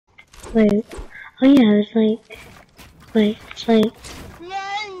Wait. Oh yeah, it's like. Wait, it's like.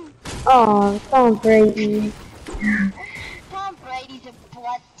 Yay! Oh, Tom Brady. Tom Brady's a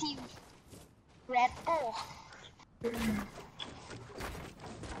bloody Red Bull.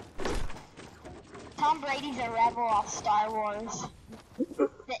 Tom Brady's a rebel off Star Wars.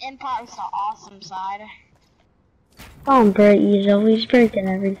 The Empire's the awesome side. Tom Brady's always breaking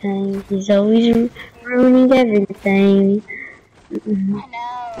everything. He's always ruining everything. I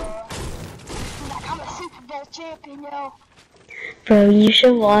know. He's like, I'm a Super Bowl champion, yo. Bro, you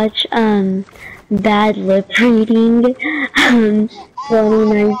should watch Bad Lip Reading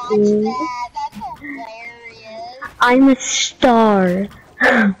 2019. That. That's hilarious. I'm a star.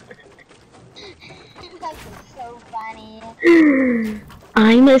 That's so funny.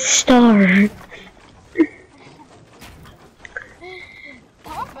 I'm a star.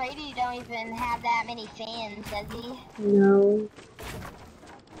 Tom Brady don't even have that many fans, does he? No.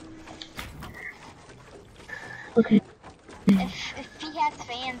 Okay. If he has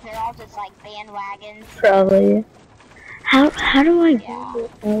fans, they're all just like bandwagons. Probably. How do I get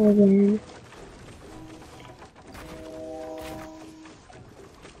it all again?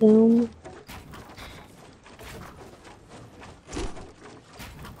 Boom.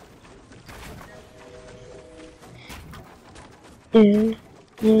 Dude,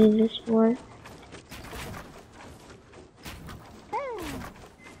 maybe this work.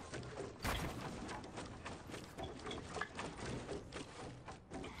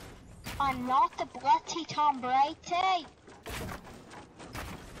 I'm not the bloody Tom Brady.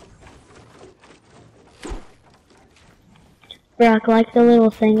 Brock, like the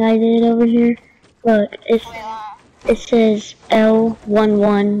little thing I did over here? Look, it says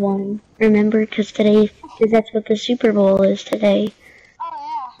L111. Remember? Because that's what the Super Bowl is today.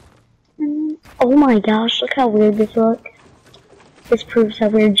 Oh yeah. Oh my gosh, look how weird this looks. This proves how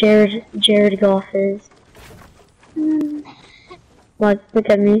weird Jared Goff is. Look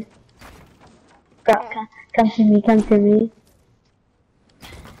at me. Brock, come to me.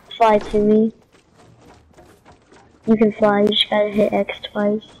 Fly to me. You can fly, you just gotta hit X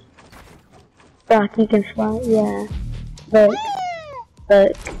twice. Brock, you can fly, yeah. Look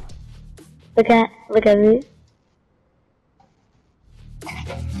at me.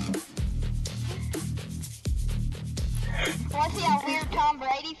 Wanna see how weird Tom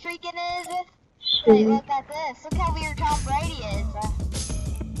Brady freaking is? Shoot. Hey, look at this. Look how weird Tom Brady is.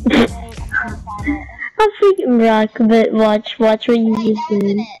 I'm freaking Brock, but watch what you Wait, just that wasn't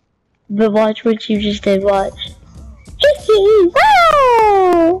did. it. But watch what you just did, watch.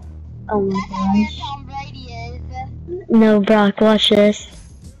 Wow! Oh my That's how weird gosh. Tom Brady is. No, Brock, watch this.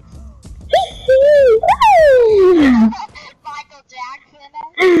 Michael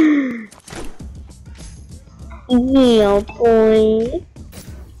Jackson. Yeah, boy.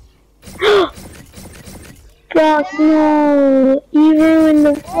 Brock, no! You ruined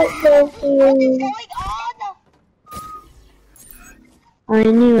the football What is field. going on? I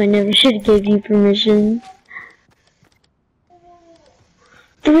knew I never should have gave you permission.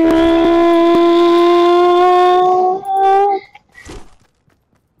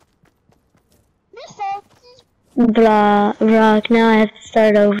 Brock, now I have to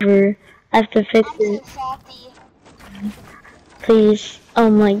start over. I have to fix I'm it. so salty. Please. Oh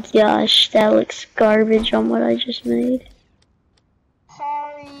my gosh, that looks garbage on what I just made.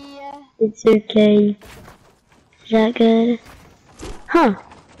 Sorry. It's okay. Is that good? Huh.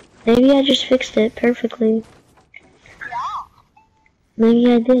 Maybe I just fixed it perfectly. Yeah.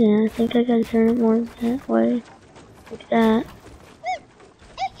 Maybe I didn't. I think I gotta turn it more that way. Like that.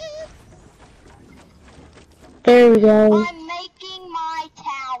 There we go. I'm making my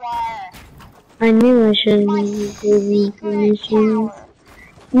tower. I knew I shouldn't My have given you secret permission. tower.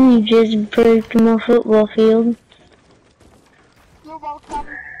 You just broke my football field. You're welcome.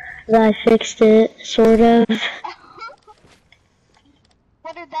 I fixed it, sort of.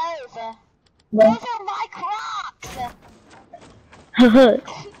 What are those? What? Those are my Crocs. Haha.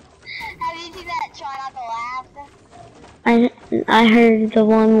 Have you seen that? Try not to laugh. I heard the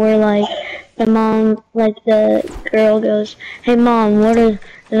one where like the mom, like the girl goes, "Hey mom, what are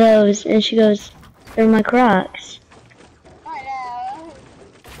those?" And she goes, "They're my Crocs." I know.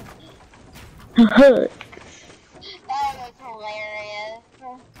 Haha. That was hilarious.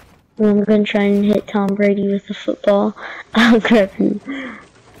 I'm gonna try and hit Tom Brady with a football. I'll grab him.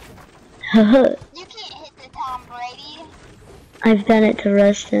 Haha. You can't hit the Tom Brady. I've done it to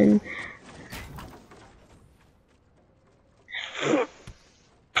Rustin.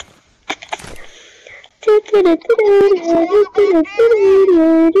 I'm the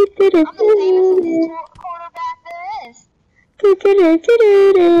famous quarterback there is. my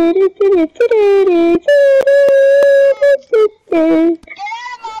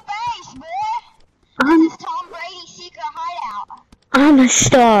base, boy! This is Tom Brady's secret hideout. I'm a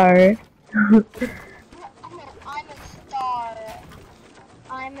star. I'm a star.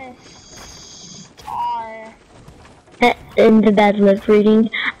 I'm a star. In the bad lip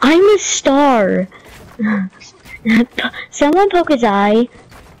reading, I'm a star. Someone poke his eye.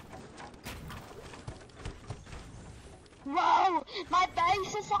 Whoa, my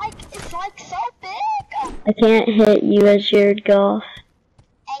base is like, it's like so big. I can't hit you as your golf.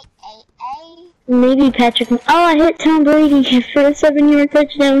 Ay. Maybe Patrick. Oh, I hit Tom Brady for a 7-yard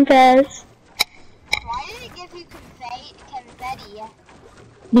touchdown pass. Why did it give you confetti?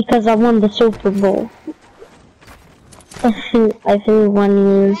 Because I won the Super Bowl. I threw 1 Who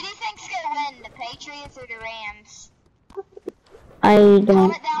year. do you think's gonna win, the Patriots or the Rams? I don't.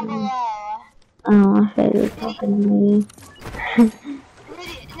 Comment down below. Oh, I thought you were talking to me. Who do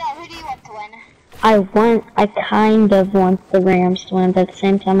you want to win? I kind of want the Rams to win, but at the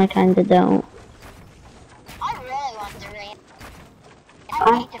same time, I kind of don't. I really want the Rams.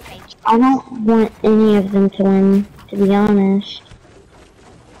 I hate the Patriots. I don't want any of them to win, to be honest.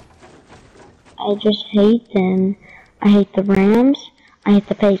 I just hate them. I hate the Rams. I hate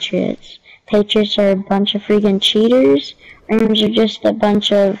the Patriots. Patriots are a bunch of freaking cheaters. Rams are just a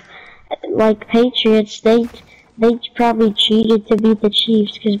bunch of, like, Patriots. They probably cheated to beat the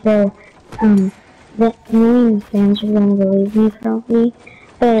Chiefs, because, bro, the New England fans are gonna believe me probably.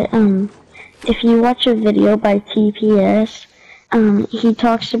 But if you watch a video by TPS, he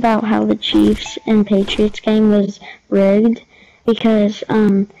talks about how the Chiefs and Patriots game was rigged because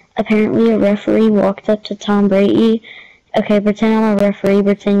apparently a referee walked up to Tom Brady. Okay, pretend I'm a referee.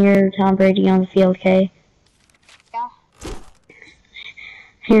 Pretend you're Tom Brady on the field. Okay. Yeah.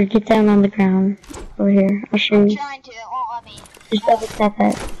 Here, get down on the ground. Over here. I'll show you. I'm trying to, it won't let me. Just double tap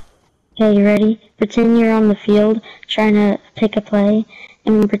it. Okay, you ready? Pretend you're on the field trying to pick a play,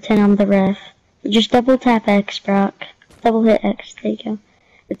 and pretend I'm the ref. Just double tap X, Brock. Double hit X. There you go.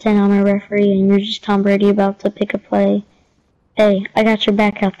 Pretend I'm a referee, and you're just Tom Brady about to pick a play. Hey, I got your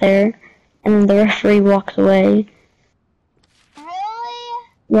back out there. And then the referee walks away. Really?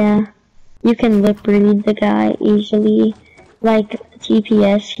 Yeah. You can lip read the guy easily. Like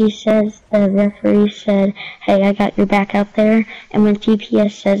TPS, he says, the referee said, hey, I got your back out there. And when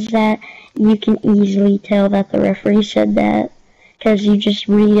TPS says that, you can easily tell that the referee said that. Because you just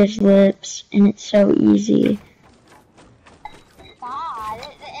read his lips, and it's so easy. Ah,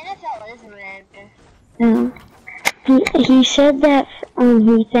 the NFL is rigged. Yeah. He said that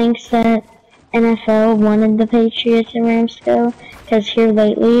he thinks that NFL wanted the Patriots and Rams to go, because here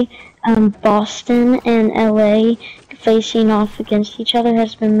lately, Boston and LA facing off against each other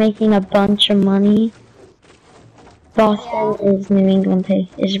has been making a bunch of money. Boston is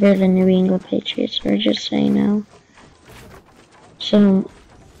is where the New England Patriots were, just so you know. So,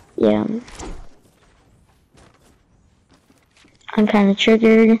 yeah. I'm kind of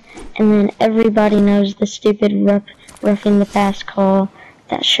triggered, and then everybody knows the stupid roughing the pass call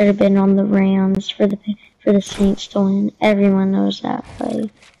that should have been on the Rams for the Saints to win. Everyone knows that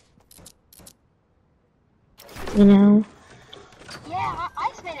play. You know? Yeah, I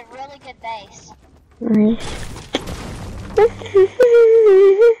just made a really good base. Nice.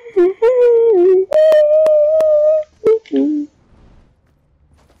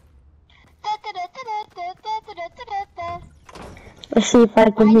 Let's see if I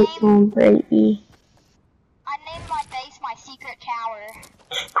can hit Tom Brady. I named my base my secret tower.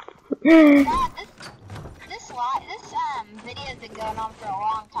 God, this video's been going on for a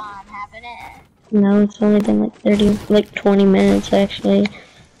long time, haven't it? No, it's only been like 20 minutes actually.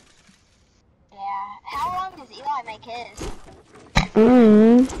 Yeah. How long does Eli make his?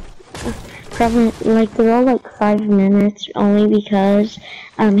 Probably they're all like 5 minutes only because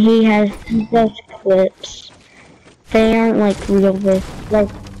he does clips. They aren't like real they're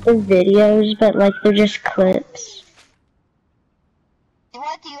videos, but like they're just clips.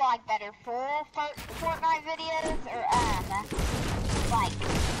 What do you like better, full Fortnite videos or like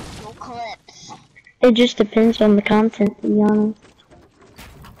little clips? It just depends on the content, to be honest.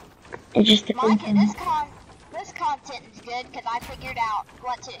 It just depends. This content is good because I figured out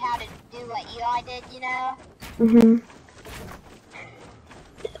how to do what Eli did, you know.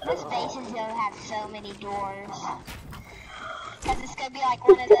 This base is gonna have so many doors. Cause it's gonna be like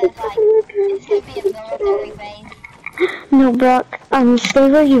one of those it's gonna be a military base. No, Brock, stay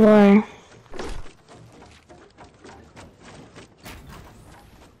where you are.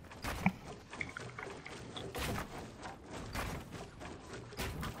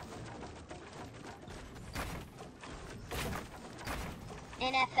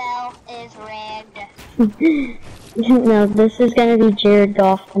 NFL is rigged. No, this is gonna be Jared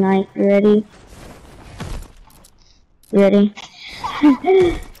Goff tonight. You ready? Ready?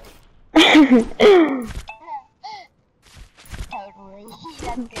 Totally.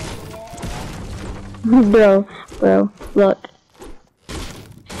 That's good. Bro, look.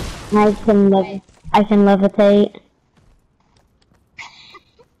 I can levitate.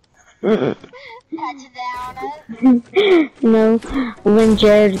 Touchdown. No, when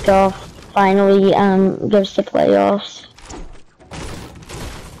Jared Goff finally goes to playoffs.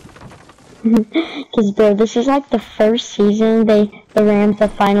 Cause bro, this is like the first season the Rams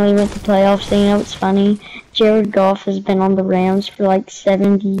have finally went to playoffs. So you know what's funny? Jared Goff has been on the Rams for like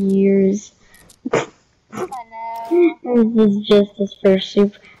 70 years. I know. This is just his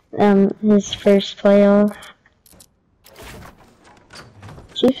first playoff.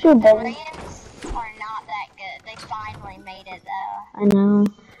 Do you feel The better? Rams are not that good. They finally made it though. I know.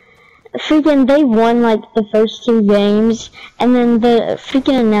 Freaking, they won like the first 2 games, and then the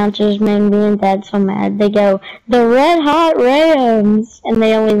freaking announcers made me and Dad so mad. They go, the Red Hot Rams, and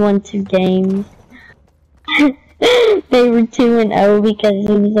they only won 2 games. They were 2-0 because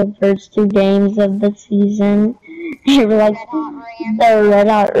it was the first 2 games of the season. They were like, the Red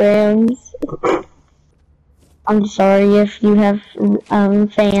Hot Rams. I'm sorry if you have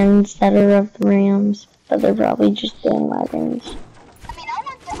fans that are of the Rams, but they're probably just bandwagons. I mean, I'm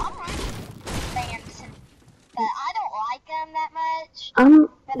Rams, but I don't like them that much. But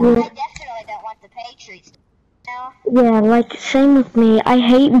I definitely don't want the Patriots. Yeah, like, same with me. I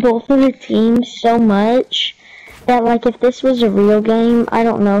hate both of the teams so much that, like, if this was a real game, I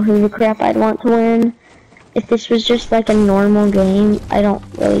don't know who the crap I'd want to win. If this was just, like, a normal game, I don't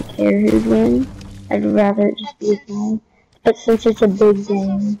really care who'd win. I'd rather it just be a game. But since it's a big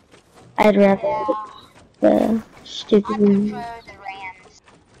game, I'd rather the stupid game. I prefer the Rams.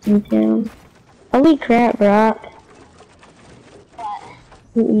 Me too. Holy crap, Brock. What?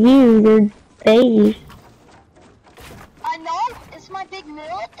 Your base. I know, it's my big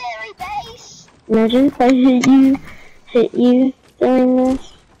military base. Imagine if I hit you during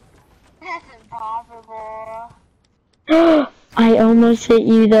this. That's impossible. I almost hit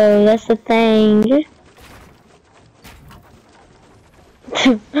you though, that's the thing.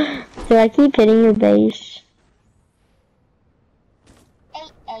 Do I keep hitting your base?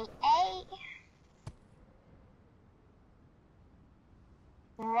 888.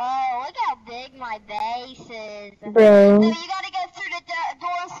 Whoa, look how big my base is. Bro. No, you gotta go through the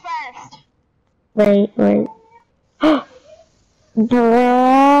doors first. Wait. Brock!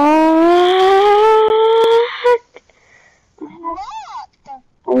 Look!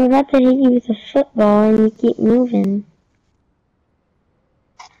 I'm about to hit you with a football and you keep moving.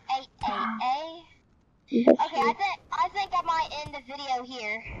 888. Okay, I think I might end the video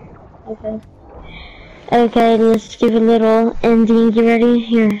here. Okay, let's give a little ending. You ready?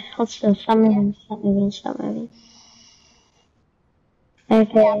 Here, hold still. Stop moving.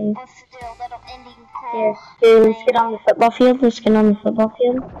 Okay. Yeah, let's do a little ending call. Here, let's get on the football field.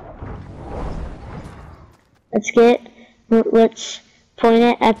 Let's point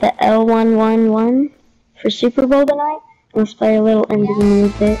it at the L111 for Super Bowl tonight. Let's play a little ending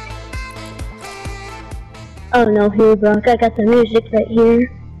music. Oh no, here, Brock. I got the music right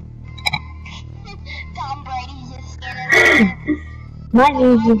here. Tom Brady's just skinning.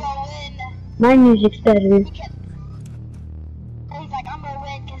 My music's better. He's like, I'm gonna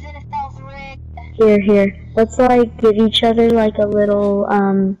win because NFL's rigged. Here. Let's like give each other like a little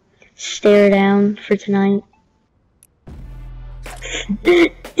stare down for tonight.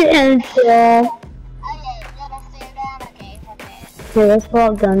 And Oh yeah, little stare down. Okay. here, let's pull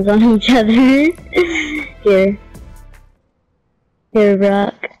out guns on each other. Here,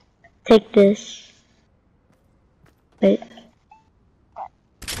 Brock. Take this. Wait.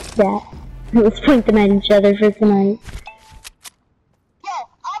 That. Let's point them at each other for tonight. Yo,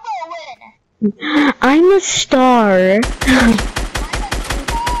 I'm gonna win. I'm a star.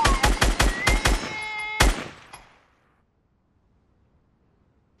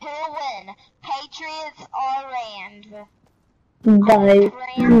 Who'll win? Patriots or Rams? Bye.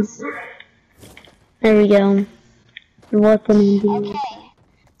 Rams. There we go. Welcome indeed. Okay.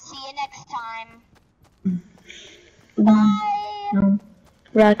 See you next time. Bye. Bye.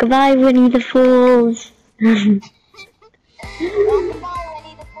 Rockabye, Winnie the Fools. Rockabye,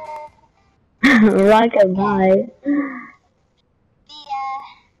 Winnie the Pooh. Rockabye.